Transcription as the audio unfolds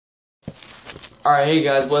Alright, hey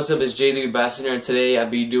guys, what's up? It's JW Bassiner, and today I'll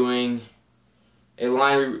be doing a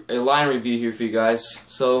line review here for you guys.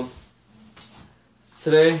 So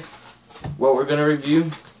today, what we're gonna review: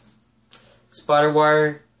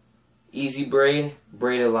 Spiderwire EZ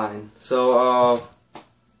braided line. So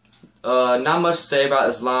not much to say about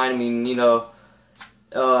this line. I mean, you know,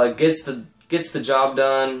 gets the job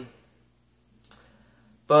done.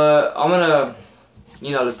 But I'm gonna,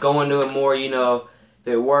 just go into it more. If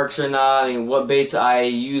it works or not. I mean, what baits I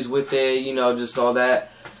use with it. Just all that.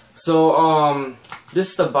 So this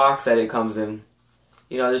is the box that it comes in.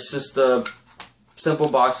 It's just a simple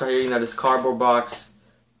box right here. This cardboard box.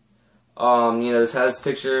 This has a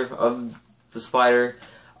picture of the spider.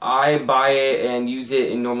 I buy it and use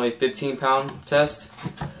it in normally 15-pound test.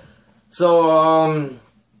 So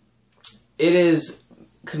it is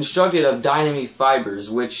constructed of dynamite fibers,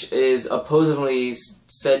 which is supposedly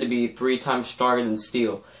said to be 3 times stronger than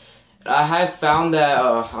steel. I have found that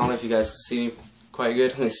I don't know if you guys can see me quite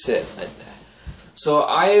good. Let me sit like that. So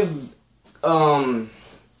I've kind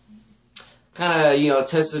of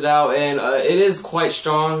tested it out, and it is quite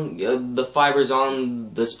strong. The fibers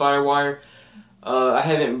on the spider wire. I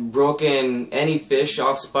haven't broken any fish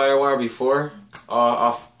off spider wire before,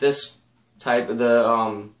 off this type of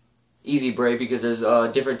the EZ braid, because there's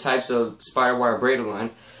different types of spider wire braided line.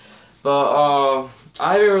 But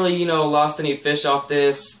I haven't really lost any fish off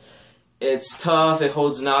this. It's tough. It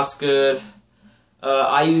holds knots good.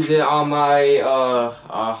 I use it on my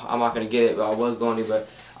I'm not gonna get it, but I was going to. But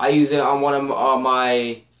I use it on one of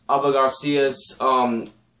my Abba Garcia's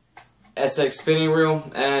SX spinning reel,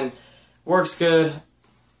 and works good.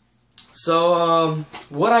 So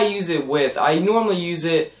what I use it with, I normally use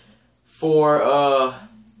it for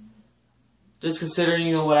just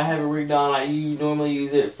considering what I have it rigged on. I normally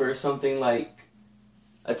use it for something like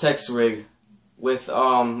a text rig with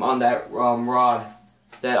on that rod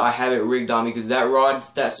that I have it rigged on, because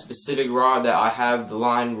that specific rod that I have the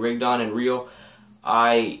line rigged on and reel,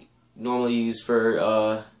 I normally use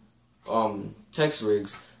for text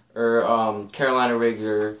rigs or Carolina rigs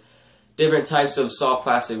or different types of soft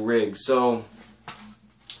plastic rigs. So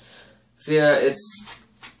yeah, it's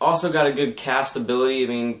also got a good cast ability. I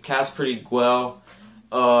mean, casts pretty well.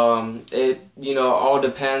 It all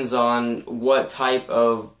depends on what type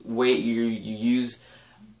of weight you use.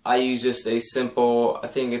 I use just a simple, I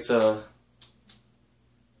think it's a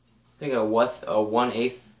 1/8, I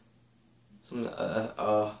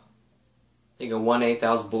think a 1/8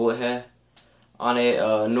 ounce bullet head on it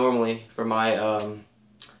normally for my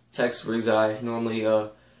text rigs that I normally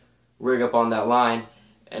rig up on that line.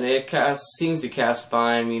 And it seems to cast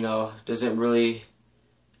fine. Doesn't really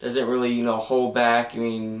hold back. I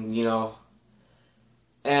mean,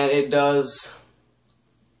 and it does.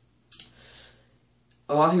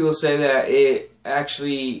 A lot of people say that it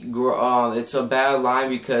actually it's a bad line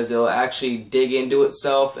because it'll actually dig into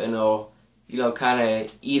itself and it'll kind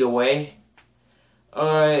of eat away.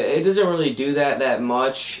 It doesn't really do that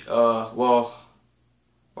much. Well,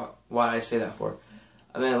 why did I say that for?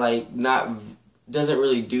 I mean, doesn't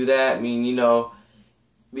really do that. I mean,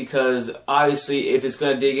 because obviously if it's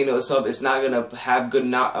gonna dig into itself, it's not gonna have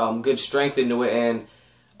good strength into it. And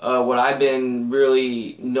what I've been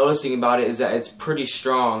really noticing about it is that it's pretty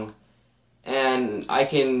strong, and I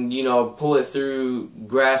can pull it through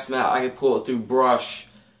grass mat. I can pull it through brush,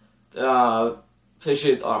 fish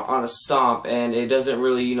it on a stomp, and it doesn't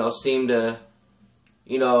really seem to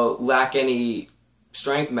lack any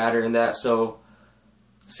strength matter in that. So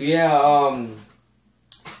yeah, I'll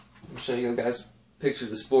show you guys pictures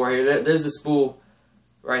of the spool right here. There's the spool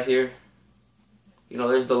right here.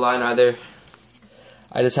 There's the line right there.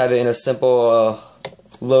 I just have it in a simple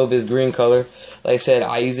low-vis green color. Like I said,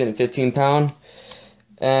 I use it in 15-pound.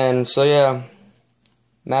 And so yeah,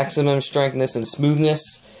 maximum strengthness and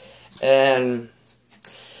smoothness. And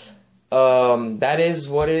that is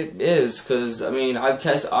what it is. Because I mean, I've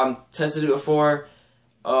tested it before.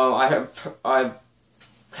 I've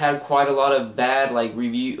had quite a lot of bad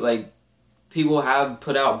people have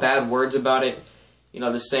put out bad words about it,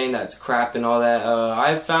 just saying that's crap and all that.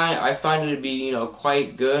 I find it to be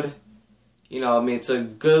quite good. I mean, it's a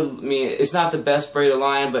good. I mean, it's not the best braided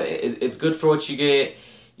line, but it's good for what you get.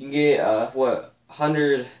 You can get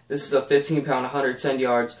 100. This is a 15-pound, 110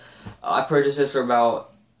 yards. I purchased this for about,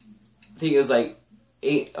 I think it was like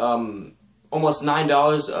almost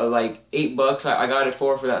 $9, like $8. I got it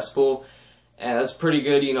for that spool. And that's pretty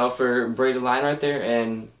good, for braided line right there.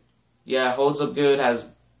 And yeah, holds up good, has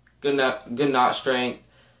good knot strength,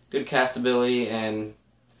 good castability, and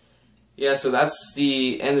yeah, so that's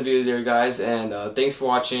the end of the video there, guys. And thanks for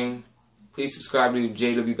watching. Please subscribe to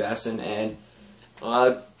JW Bassin, and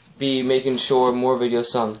I'll be making sure more videos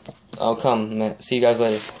come. See you guys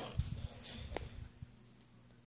later.